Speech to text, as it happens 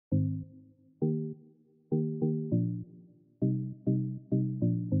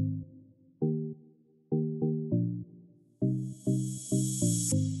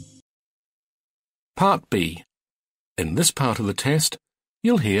Part B. In this part of the test,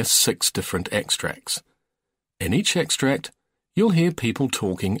 you'll hear 6 different extracts. In each extract, you'll hear people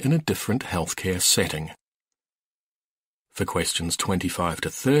talking in a different healthcare setting. For questions 25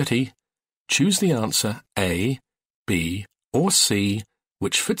 to 30, choose the answer A, B, or C,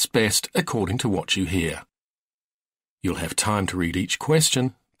 which fits best according to what you hear. You'll have time to read each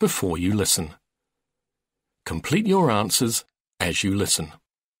question before you listen. Complete your answers as you listen.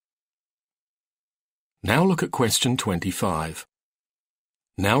 Now look at question 25.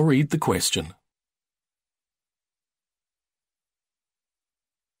 Now read the question.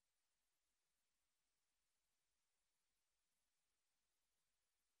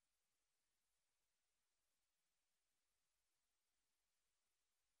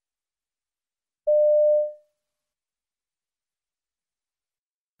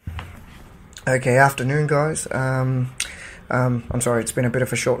 Okay, afternoon guys. I'm sorry, it's been a bit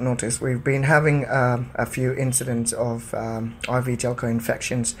of a short notice. We've been having a few incidents of IV Gelco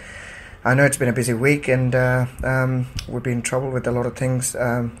infections. I know it's been a busy week and we've been in trouble with a lot of things,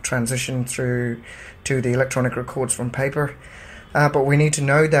 transition through to the electronic records from paper. But we need to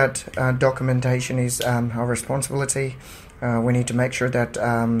know that documentation is our responsibility. We need to make sure that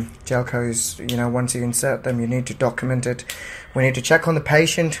Gelcos, once you insert them, you need to document it. We need to check on the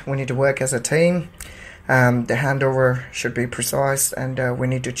patient. We need to work as a team. The handover should be precise, and we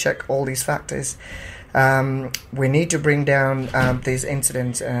need to check all these factors. We need to bring down these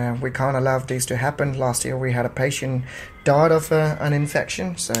incidents. We can't allow these to happen. Last year we had a patient died of an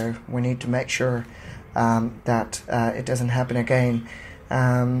infection, so we need to make sure that it doesn't happen again.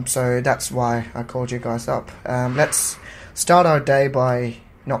 So that's why I called you guys up. Let's start our day by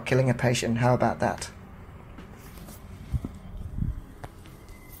not killing a patient. How about that?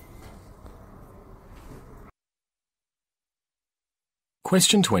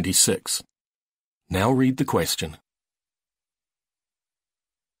 Question 26. Now read the question.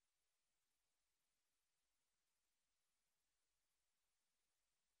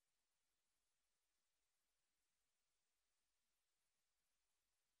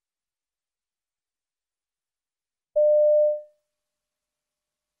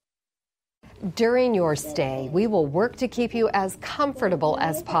 During your stay, we will work to keep you as comfortable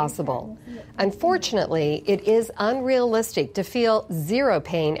as possible. Unfortunately, it is unrealistic to feel zero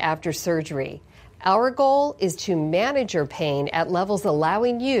pain after surgery. Our goal is to manage your pain at levels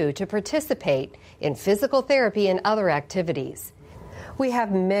allowing you to participate in physical therapy and other activities. We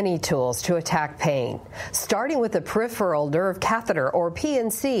have many tools to attack pain, starting with the peripheral nerve catheter, or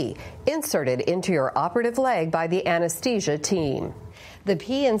PNC, inserted into your operative leg by the anesthesia team. The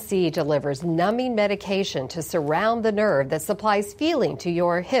PNC delivers numbing medication to surround the nerve that supplies feeling to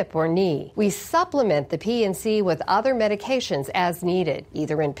your hip or knee. We supplement the PNC with other medications as needed,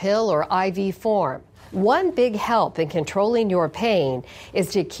 either in pill or IV form. One big help in controlling your pain is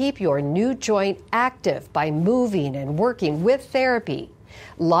to keep your new joint active by moving and working with therapy.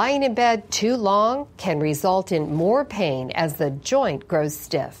 Lying in bed too long can result in more pain as the joint grows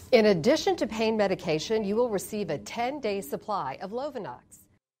stiff. In addition to pain medication, you will receive a 10-day supply of Lovenox.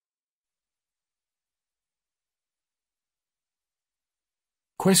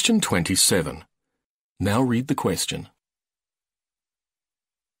 Question 27. Now read the question.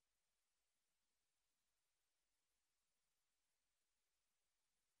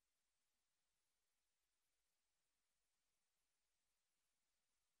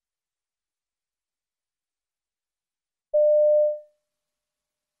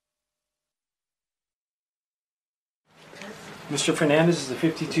 Mr. Fernandez is a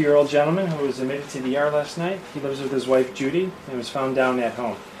 52-year-old gentleman who was admitted to the ER last night. He lives with his wife, Judy, and was found down at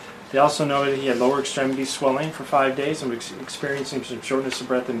home. They also noted he had lower extremity swelling for 5 days and was experiencing some shortness of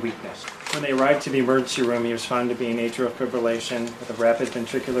breath and weakness. When they arrived to the emergency room, he was found to be in atrial fibrillation with a rapid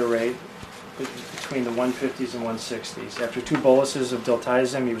ventricular rate between the 150s and 160s. After 2 boluses of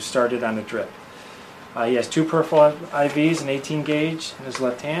diltiazem, he was started on a drip. He has 2 peripheral IVs, an 18 gauge in his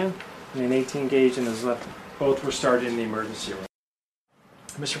left hand and an 18 gauge in his left. Both were started in the emergency room.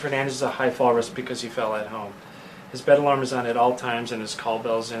 Mr. Fernandez is a high fall risk because he fell at home. His bed alarm is on at all times and his call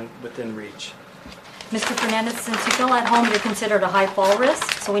bell is within reach. Mr. Fernandez, since you fell at home, you're considered a high fall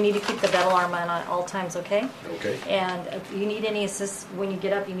risk, so we need to keep the bed alarm on at all times, okay? Okay. And if you need any when you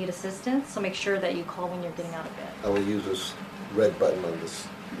get up, you need assistance, so make sure that you call when you're getting out of bed. I will use this red button on this.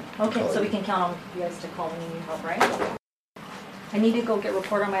 Okay, so we can count on you guys to call when you need help, right? I need to go get a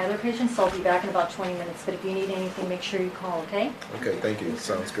report on my other patients, so I'll be back in about 20 minutes. But if you need anything, make sure you call, okay? Okay, thank you.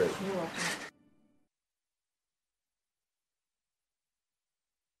 Sounds great. You're welcome.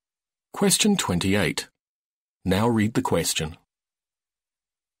 Question 28. Now read the question.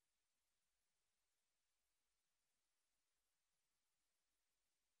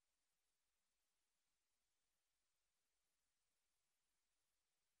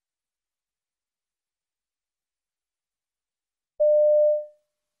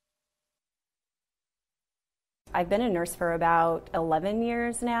 I've been a nurse for about 11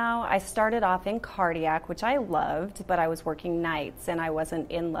 years now. I started off in cardiac, which I loved, but I was working nights and I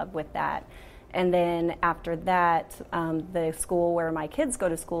wasn't in love with that. And then after that, the school where my kids go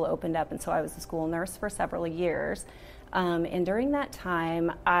to school opened up, and so I was a school nurse for several years. And during that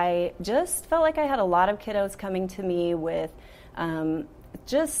time, I just felt like I had a lot of kiddos coming to me with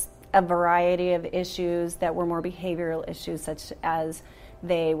just a variety of issues that were more behavioral issues, such as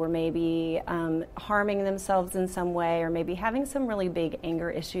they were maybe harming themselves in some way, or maybe having some really big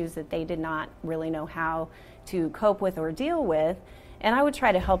anger issues that they did not really know how to cope with or deal with. And I would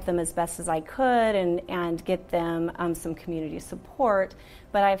try to help them as best as I could and get them some community support.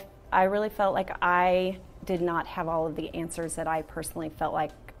 But I really felt like I did not have all of the answers that I personally felt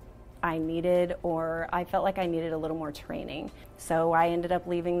like I needed, or I felt like I needed a little more training. So I ended up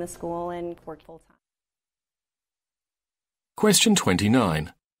leaving the school and worked full-time. Question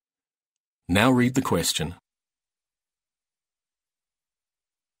 29. Now read the question.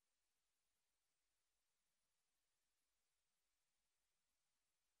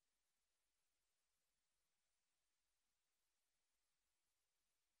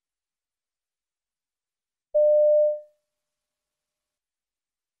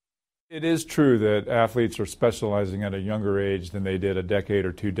 It is true that athletes are specializing at a younger age than they did a decade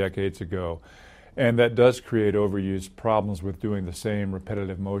or 2 decades ago. And that does create overuse problems with doing the same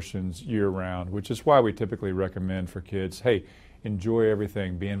repetitive motions year-round, which is why we typically recommend for kids, hey, enjoy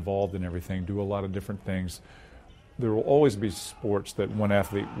everything, be involved in everything, do a lot of different things. There will always be sports that one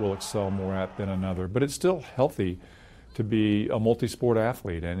athlete will excel more at than another, but it's still healthy to be a multi-sport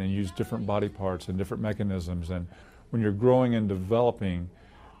athlete and use different body parts and different mechanisms. And when you're growing and developing,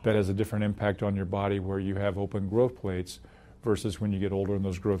 that has a different impact on your body where you have open growth plates versus when you get older and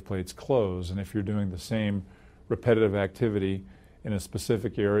those growth plates close. And if you're doing the same repetitive activity in a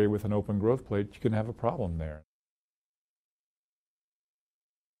specific area with an open growth plate, you can have a problem there.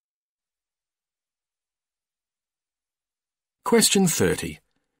 Question 30.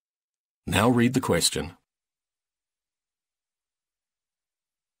 Now read the question.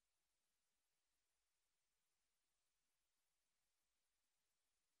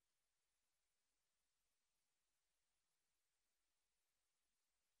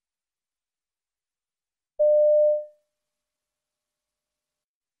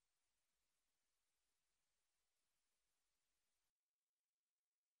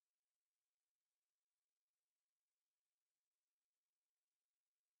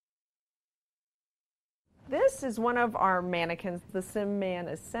 This is one of our mannequins, the SimMan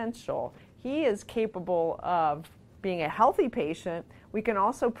Essential. He is capable of being a healthy patient. We can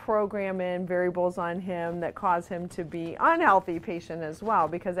also program in variables on him that cause him to be unhealthy patient as well,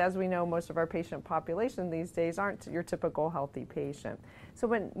 because as we know, most of our patient population these days aren't your typical healthy patient. So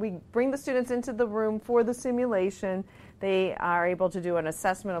when we bring the students into the room for the simulation, they are able to do an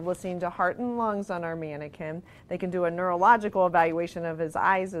assessment of listening to heart and lungs on our mannequin. They can do a neurological evaluation of his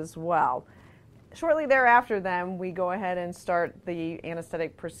eyes as well. Shortly thereafter, then, we go ahead and start the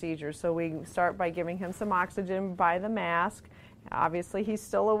anesthetic procedure. So we start by giving him some oxygen by the mask. Obviously, he's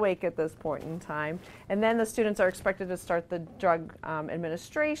still awake at this point in time. And then the students are expected to start the drug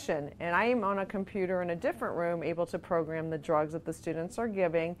administration. And I am on a computer in a different room able to program the drugs that the students are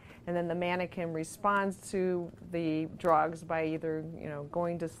giving. And then the mannequin responds to the drugs by either,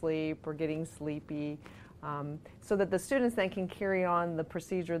 going to sleep or getting sleepy. So that the students then can carry on the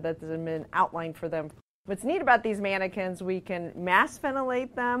procedure that has been outlined for them. What's neat about these mannequins, we can mass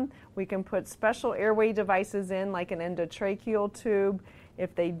ventilate them, we can put special airway devices in like an endotracheal tube.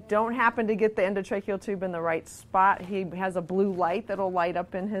 If they don't happen to get the endotracheal tube in the right spot, he has a blue light that'll light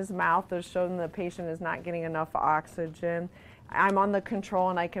up in his mouth to show them the patient is not getting enough oxygen. I'm on the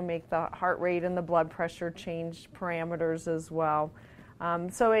control and I can make the heart rate and the blood pressure change parameters as well.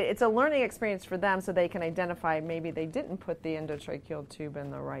 So it's a learning experience for them so they can identify maybe they didn't put the endotracheal tube in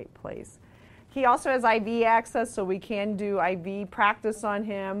the right place. He also has IV access, so we can do IV practice on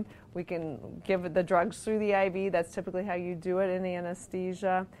him. We can give the drugs through the IV. That's typically how you do it in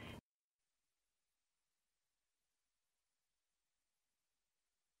anesthesia.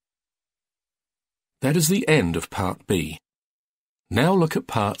 That is the end of Part B. Now look at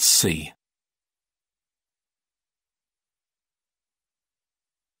Part C.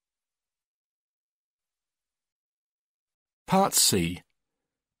 Part C.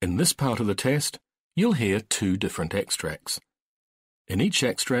 In this part of the test, you'll hear 2 different extracts. In each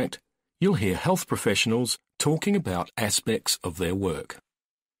extract, you'll hear health professionals talking about aspects of their work.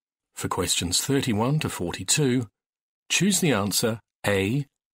 For questions 31 to 42, choose the answer A,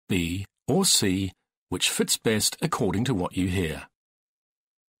 B, or C, which fits best according to what you hear.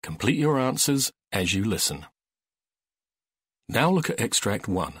 Complete your answers as you listen. Now look at Extract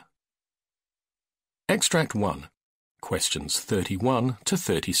 1. Extract 1, questions 31 to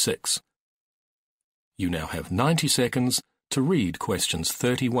 36. You now have 90 seconds to read questions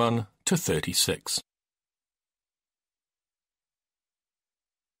 31 to 36.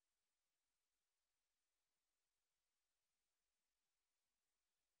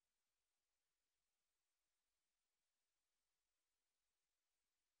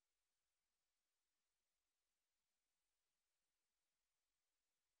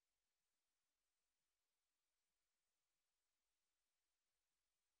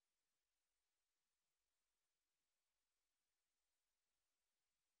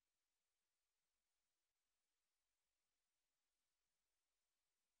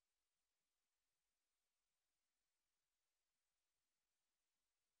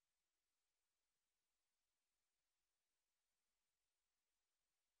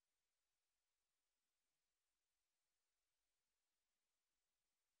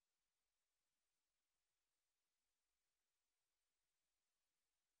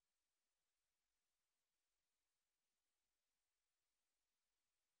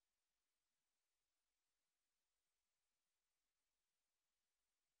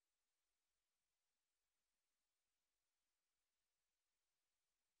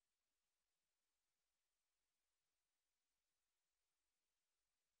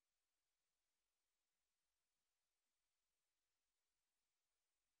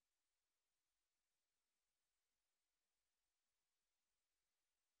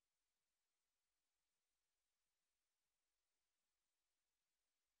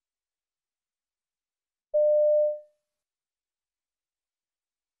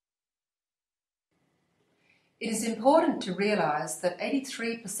 It is important to realize that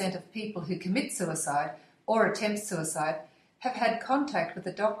 83% of people who commit suicide or attempt suicide have had contact with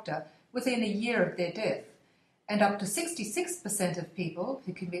a doctor within a year of their death, and up to 66% of people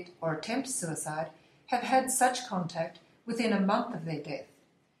who commit or attempt suicide have had such contact within a month of their death.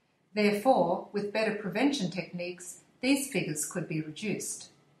 Therefore, with better prevention techniques, these figures could be reduced.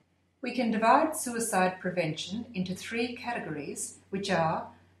 We can divide suicide prevention into 3 categories, which are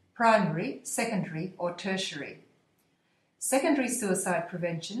primary, secondary, or tertiary. Secondary suicide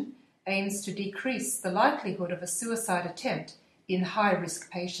prevention aims to decrease the likelihood of a suicide attempt in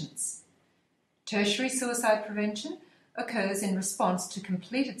high-risk patients. Tertiary suicide prevention occurs in response to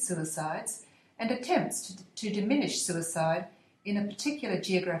completed suicides and attempts to diminish suicide in a particular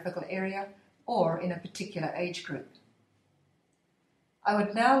geographical area or in a particular age group. I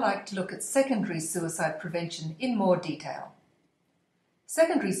would now like to look at secondary suicide prevention in more detail.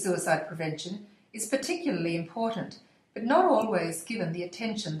 Secondary suicide prevention is particularly important, but not always given the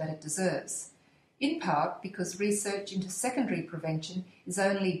attention that it deserves, in part because research into secondary prevention is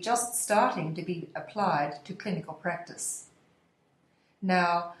only just starting to be applied to clinical practice.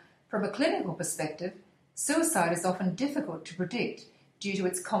 Now, from a clinical perspective, suicide is often difficult to predict due to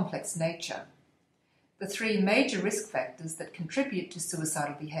its complex nature. The 3 major risk factors that contribute to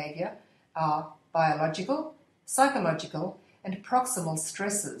suicidal behaviour are biological, psychological, and proximal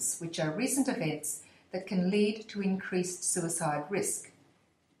stresses, which are recent events that can lead to increased suicide risk.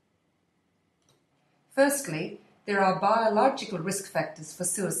 Firstly, there are biological risk factors for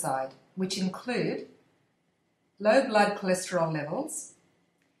suicide, which include low blood cholesterol levels,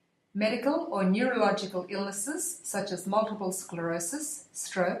 medical or neurological illnesses such as multiple sclerosis,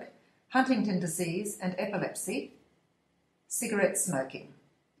 stroke, Huntington disease and epilepsy, cigarette smoking.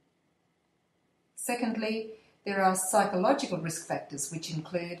 Secondly, there are psychological risk factors which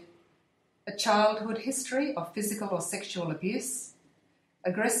include a childhood history of physical or sexual abuse,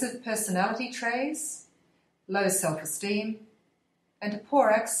 aggressive personality traits, low self-esteem, and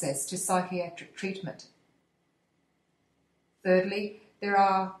poor access to psychiatric treatment. Thirdly, there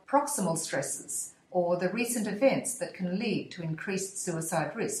are proximal stresses, or the recent events that can lead to increased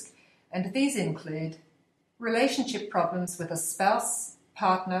suicide risk, and these include relationship problems with a spouse,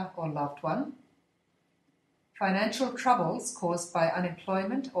 partner, or loved one, financial troubles caused by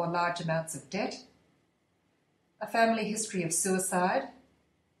unemployment or large amounts of debt, a family history of suicide,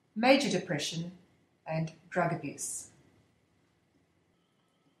 major depression, and drug abuse.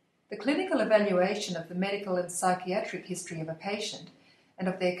 The clinical evaluation of the medical and psychiatric history of a patient and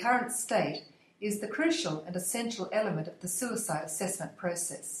of their current state is the crucial and essential element of the suicide assessment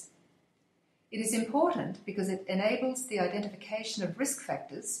process. It is important because it enables the identification of risk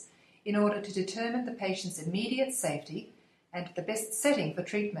factors in order to determine the patient's immediate safety and the best setting for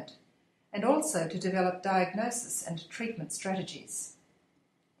treatment, and also to develop diagnosis and treatment strategies.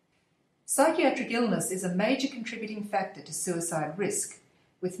 Psychiatric illness is a major contributing factor to suicide risk,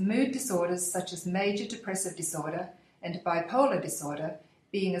 with mood disorders such as major depressive disorder and bipolar disorder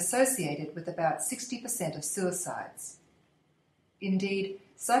being associated with about 60% of suicides. Indeed,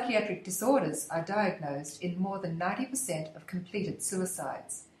 psychiatric disorders are diagnosed in more than 90% of completed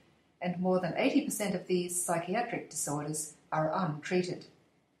suicides, and more than 80% of these psychiatric disorders are untreated.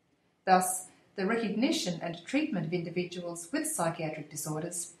 Thus, the recognition and treatment of individuals with psychiatric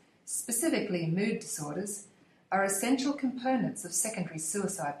disorders, specifically mood disorders, are essential components of secondary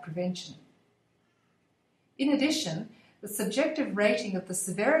suicide prevention. In addition, the subjective rating of the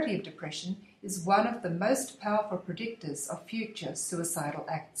severity of depression is one of the most powerful predictors of future suicidal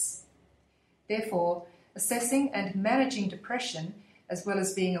acts. Therefore, assessing and managing depression, as well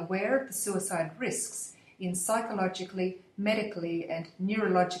as being aware of the suicide risks in psychologically, medically, and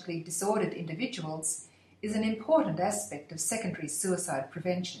neurologically disordered individuals, is an important aspect of secondary suicide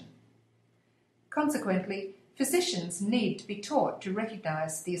prevention. Consequently, physicians need to be taught to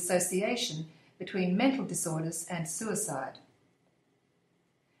recognize the association between mental disorders and suicide.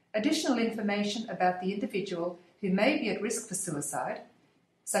 Additional information about the individual who may be at risk for suicide,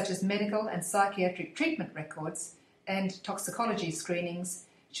 such as medical and psychiatric treatment records and toxicology screenings,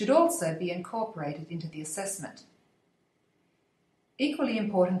 should also be incorporated into the assessment. Equally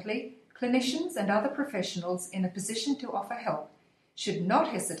importantly, clinicians and other professionals in a position to offer help should not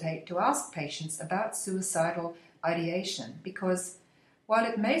hesitate to ask patients about suicidal ideation because, while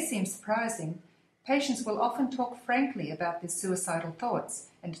it may seem surprising, patients will often talk frankly about their suicidal thoughts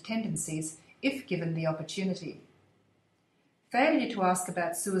and tendencies if given the opportunity. Failure to ask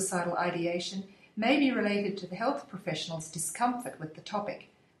about suicidal ideation may be related to the health professional's discomfort with the topic,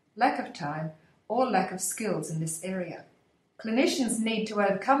 lack of time, or lack of skills in this area. Clinicians need to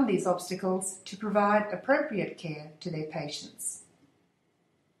overcome these obstacles to provide appropriate care to their patients.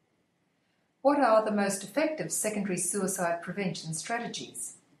 What are the most effective secondary suicide prevention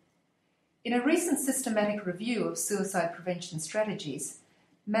strategies? In a recent systematic review of suicide prevention strategies,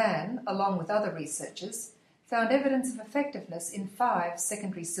 Mann, along with other researchers, found evidence of effectiveness in 5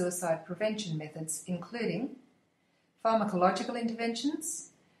 secondary suicide prevention methods, including pharmacological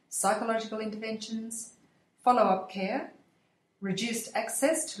interventions, psychological interventions, follow-up care, reduced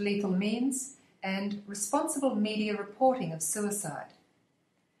access to lethal means, and responsible media reporting of suicide.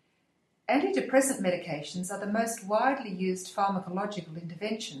 Antidepressant medications are the most widely used pharmacological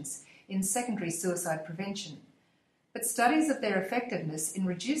interventions in secondary suicide prevention, but studies of their effectiveness in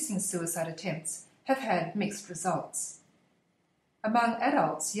reducing suicide attempts have had mixed results. Among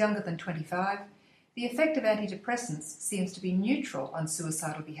adults younger than 25, the effect of antidepressants seems to be neutral on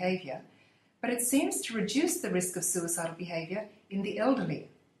suicidal behaviour, but it seems to reduce the risk of suicidal behaviour in the elderly.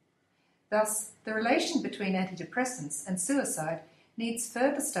 Thus, the relation between antidepressants and suicide needs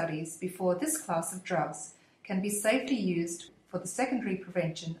further studies before this class of drugs can be safely used for the secondary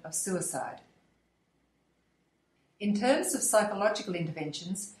prevention of suicide. In terms of psychological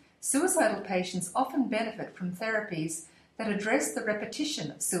interventions, suicidal patients often benefit from therapies that address the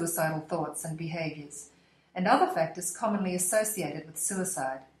repetition of suicidal thoughts and behaviours, and other factors commonly associated with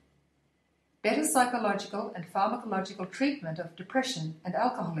suicide. Better psychological and pharmacological treatment of depression and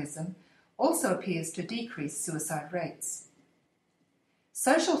alcoholism also appears to decrease suicide rates.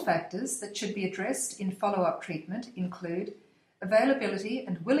 Social factors that should be addressed in follow-up treatment include availability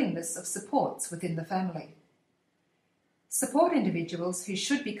and willingness of supports within the family. Support individuals who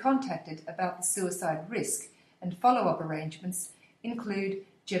should be contacted about the suicide risk and follow-up arrangements include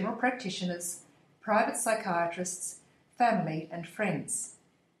general practitioners, private psychiatrists, family and friends.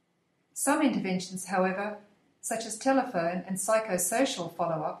 Some interventions, however, such as telephone and psychosocial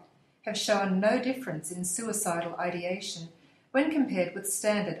follow-up, have shown no difference in suicidal ideation when compared with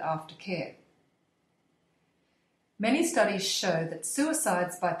standard aftercare. Many studies show that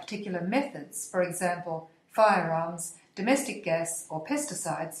suicides by particular methods, for example, firearms, domestic gas or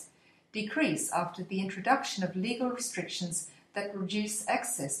pesticides, decrease after the introduction of legal restrictions that reduce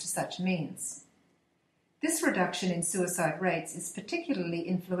access to such means. This reduction in suicide rates is particularly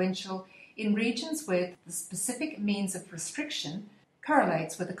influential in regions where the specific means of restriction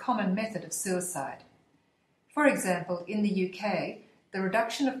correlates with a common method of suicide. For example, in the UK, the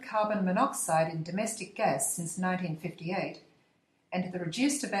reduction of carbon monoxide in domestic gas since 1958 and the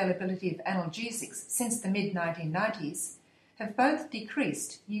reduced availability of analgesics since the mid-1990s have both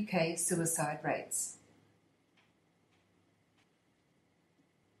decreased UK suicide rates.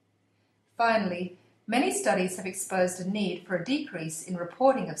 Finally, many studies have exposed a need for a decrease in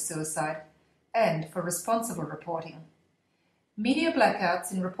reporting of suicide and for responsible reporting. Media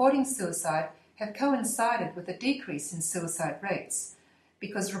blackouts in reporting suicide have coincided with a decrease in suicide rates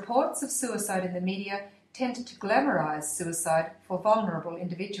because reports of suicide in the media tend to glamorize suicide for vulnerable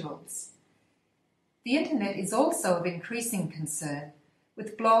individuals. The internet is also of increasing concern,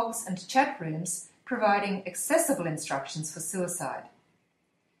 with blogs and chat rooms providing accessible instructions for suicide.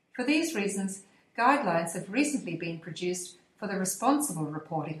 For these reasons, guidelines have recently been produced for the responsible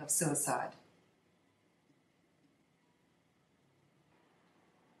reporting of suicide.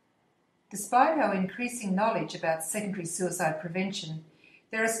 Despite our increasing knowledge about secondary suicide prevention,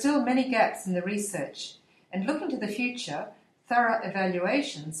 there are still many gaps in the research, and looking to the future, thorough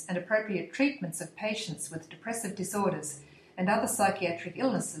evaluations and appropriate treatments of patients with depressive disorders and other psychiatric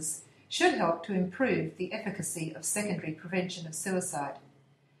illnesses should help to improve the efficacy of secondary prevention of suicide.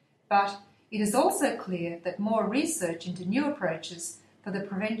 But it is also clear that more research into new approaches for the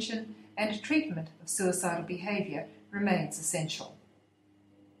prevention and treatment of suicidal behaviour remains essential.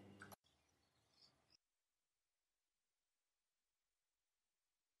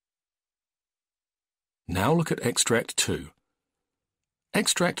 Now look at Extract 2.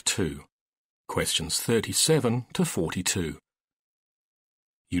 Extract 2, questions 37 to 42.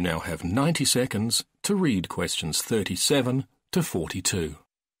 You now have 90 seconds to read questions 37 to 42.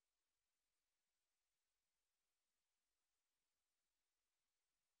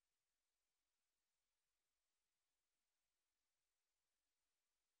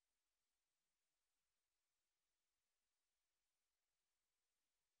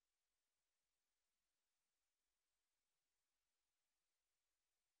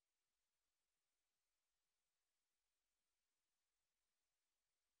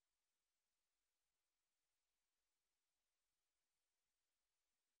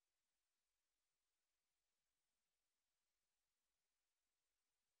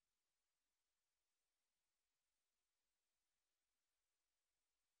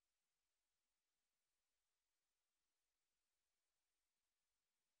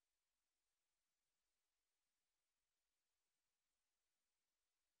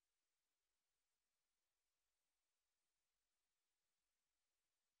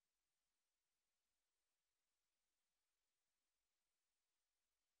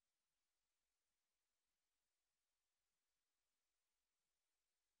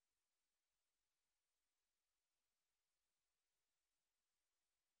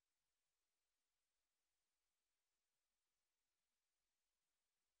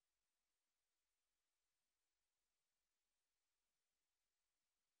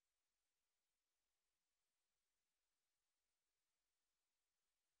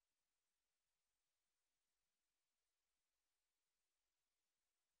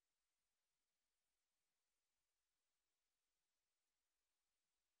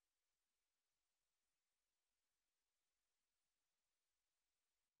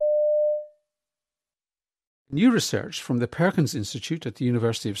 New research from the Perkins Institute at the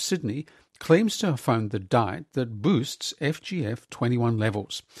University of Sydney claims to have found the diet that boosts FGF21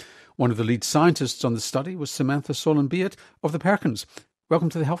 levels. One of the lead scientists on the study was Samantha Solon-Beat of the Perkins. Welcome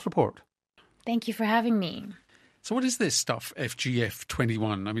to the Health Report. Thank you for having me. So what is this stuff,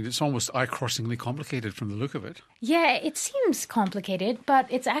 FGF21? I mean, it's almost eye-crossingly complicated from the look of it. Yeah, it seems complicated, but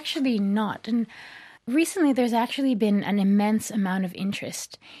it's actually not. And recently, there's actually been an immense amount of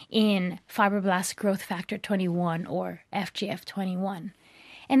interest in fibroblast growth factor 21, or FGF21.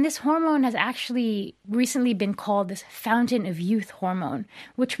 And this hormone has actually recently been called this fountain of youth hormone,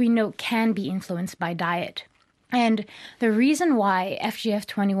 which we know can be influenced by diet. And the reason why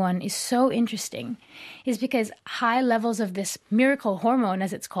FGF21 is so interesting is because high levels of this miracle hormone,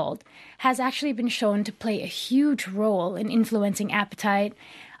 as it's called, has actually been shown to play a huge role in influencing appetite,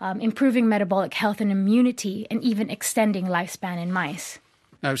 improving metabolic health and immunity, and even extending lifespan in mice.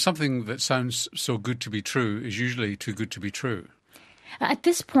 Now, something that sounds so good to be true is usually too good to be true. At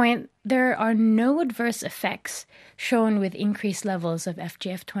this point, there are no adverse effects shown with increased levels of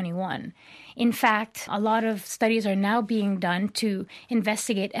FGF21. In fact, a lot of studies are now being done to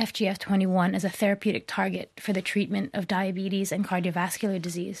investigate FGF21 as a therapeutic target for the treatment of diabetes and cardiovascular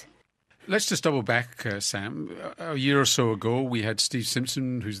disease. Let's just double back, Sam. A year or so ago, we had Steve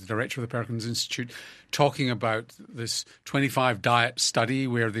Simpson, who's the director of the Perkins Institute, talking about this 25 diet study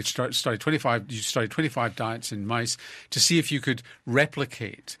where they studied 25 diets in mice to see if you could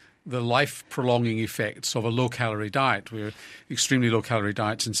replicate the life-prolonging effects of a low-calorie diet, where extremely low-calorie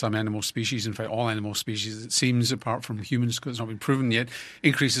diets in some animal species, in fact all animal species, it seems, apart from humans because it's not been proven yet,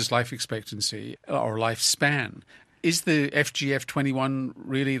 increases life expectancy or lifespan. Is the FGF21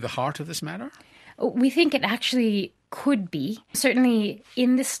 really the heart of this matter? We think it actually could be. Certainly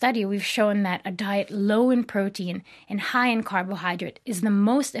in this study, we've shown that a diet low in protein and high in carbohydrate is the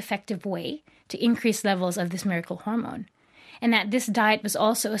most effective way to increase levels of this miracle hormone. And that this diet was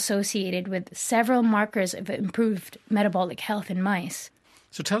also associated with several markers of improved metabolic health in mice.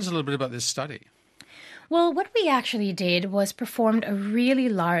 So tell us a little bit about this study. Well, what we actually did was performed a really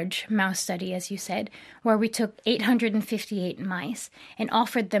large mouse study, as you said, where we took 858 mice and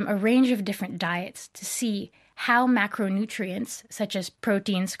offered them a range of different diets to see how macronutrients, such as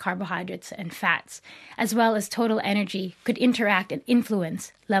proteins, carbohydrates, and fats, as well as total energy, could interact and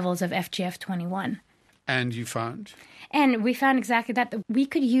influence levels of FGF21. And you found? And we found exactly that we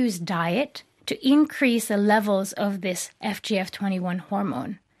could use diet to increase the levels of this FGF21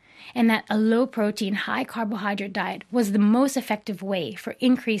 hormone, and that a low-protein, high-carbohydrate diet was the most effective way for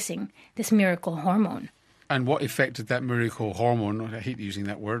increasing this miracle hormone. And what effect did that miracle hormone, I hate using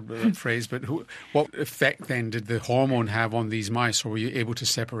that word, that phrase, but what effect then did the hormone have on these mice, or were you able to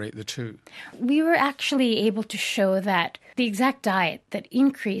separate the two? We were actually able to show that the exact diet that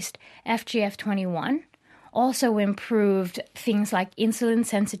increased FGF21 also improved things like insulin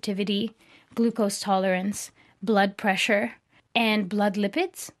sensitivity, glucose tolerance, blood pressure, and blood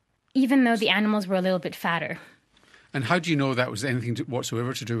lipids, even though the animals were a little bit fatter. And how do you know that was anything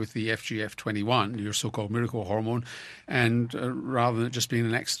whatsoever to do with the FGF21, your so-called miracle hormone, and rather than it just being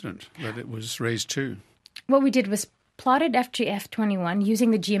an accident that it was raised too? What we did was plotted FGF21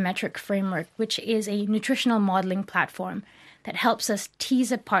 using the geometric framework, which is a nutritional modeling platform that helps us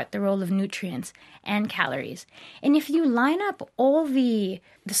tease apart the role of nutrients and calories. And if you line up all the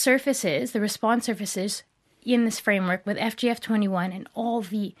surfaces, the response surfaces in this framework with FGF21 and all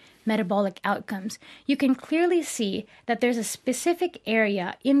the metabolic outcomes, you can clearly see that there's a specific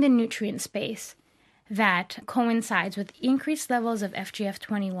area in the nutrient space that coincides with increased levels of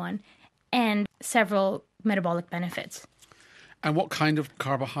FGF21 and several metabolic benefits. And what kind of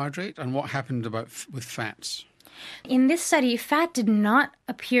carbohydrate, and what happened with fats? In this study, fat did not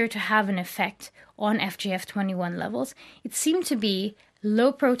appear to have an effect on FGF21 levels. It seemed to be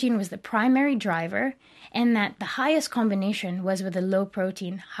low protein was the primary driver, and that the highest combination was with a low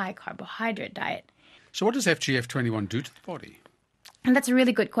protein, high carbohydrate diet. So what does FGF21 do to the body? And that's a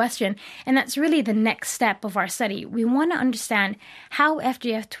really good question. And that's really the next step of our study. We want to understand how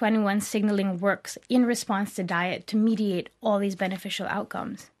FGF21 signaling works in response to diet to mediate all these beneficial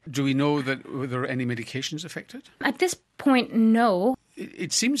outcomes. Do we know that were there any medications affected? At this point, no.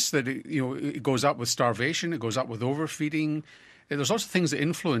 It seems that it goes up with starvation, it goes up with overfeeding. There's lots of things that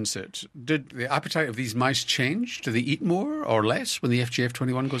influence it. Did the appetite of these mice change? Do they eat more or less when the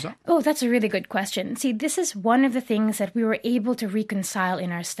FGF21 goes up? Oh, that's a really good question. See, this is one of the things that we were able to reconcile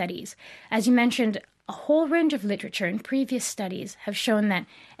in our studies. As you mentioned, a whole range of literature in previous studies have shown that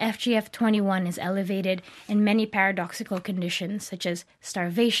FGF21 is elevated in many paradoxical conditions such as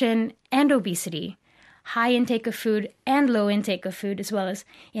starvation and obesity, high intake of food and low intake of food, as well as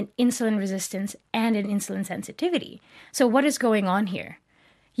in insulin resistance and in insulin sensitivity. So what is going on here?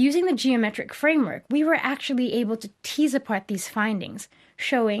 Using the geometric framework, we were actually able to tease apart these findings,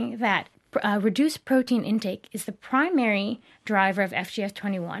 showing that reduced protein intake is the primary driver of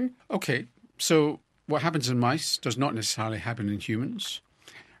FGF21. Okay, so what happens in mice does not necessarily happen in humans.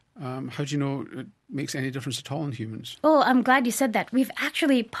 How do you know it makes any difference at all in humans? Oh, I'm glad you said that. We've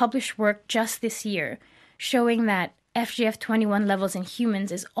actually published work just this year showing that FGF21 levels in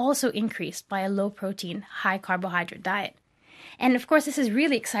humans is also increased by a low-protein, high-carbohydrate diet. And of course, this is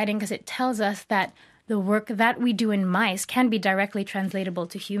really exciting because it tells us that the work that we do in mice can be directly translatable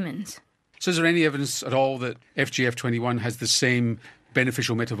to humans. So is there any evidence at all that FGF21 has the same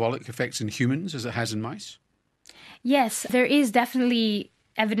beneficial metabolic effects in humans as it has in mice? Yes, there is definitely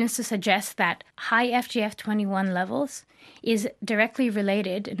evidence to suggest that high FGF21 levels is directly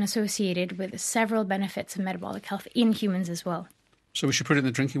related and associated with several benefits of metabolic health in humans as well. So we should put it in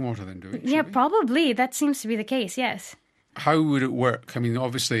the drinking water then, do we? Yeah, probably. That seems to be the case, yes. How would it work? I mean,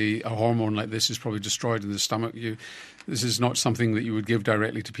 obviously a hormone like this is probably destroyed in the stomach. This is not something that you would give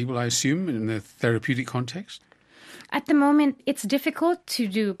directly to people, I assume, in the therapeutic context? At the moment, it's difficult to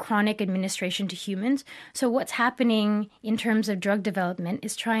do chronic administration to humans. So what's happening in terms of drug development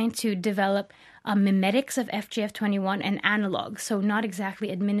is trying to develop mimetics of FGF21 and analogs. So not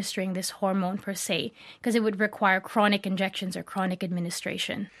exactly administering this hormone per se, because it would require chronic injections or chronic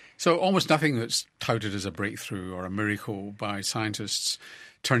administration. So almost nothing that's touted as a breakthrough or a miracle by scientists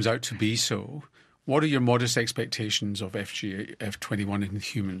turns out to be so. What are your modest expectations of FGF21 in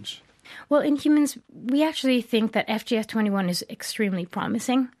humans? Well, in humans, we actually think that FGF21 is extremely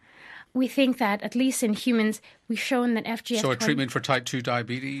promising. We think that, at least in humans, we've shown that FGF21... So a treatment for type 2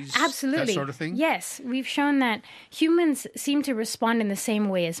 diabetes? Absolutely. That sort of thing? Yes. We've shown that humans seem to respond in the same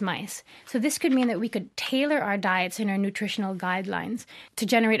way as mice. So this could mean that we could tailor our diets and our nutritional guidelines to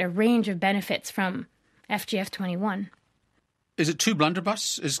generate a range of benefits from FGF21. Is it too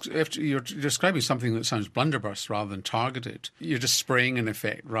blunderbuss? You're describing something that sounds blunderbuss rather than targeted. You're just spraying an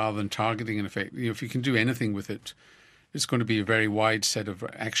effect rather than targeting an effect. If you can do anything with it, it's going to be a very wide set of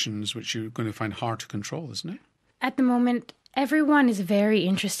actions which you're going to find hard to control, isn't it? At the moment, everyone is very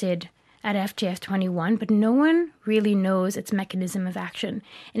interested at FGF21, but no one really knows its mechanism of action.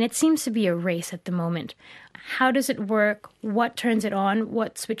 And it seems to be a race at the moment. How does it work? What turns it on?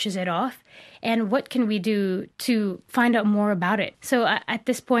 What switches it off? And what can we do to find out more about it? So at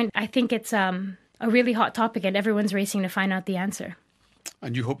this point, I think it's a really hot topic and everyone's racing to find out the answer.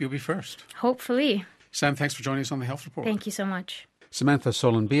 And you hope you'll be first. Hopefully. Sam, thanks for joining us on the Health Report. Thank you so much. Samantha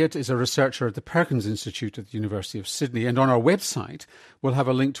Solon-Beard is a researcher at the Perkins Institute at the University of Sydney, and on our website we'll have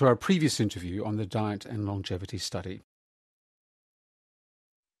a link to our previous interview on the diet and longevity study.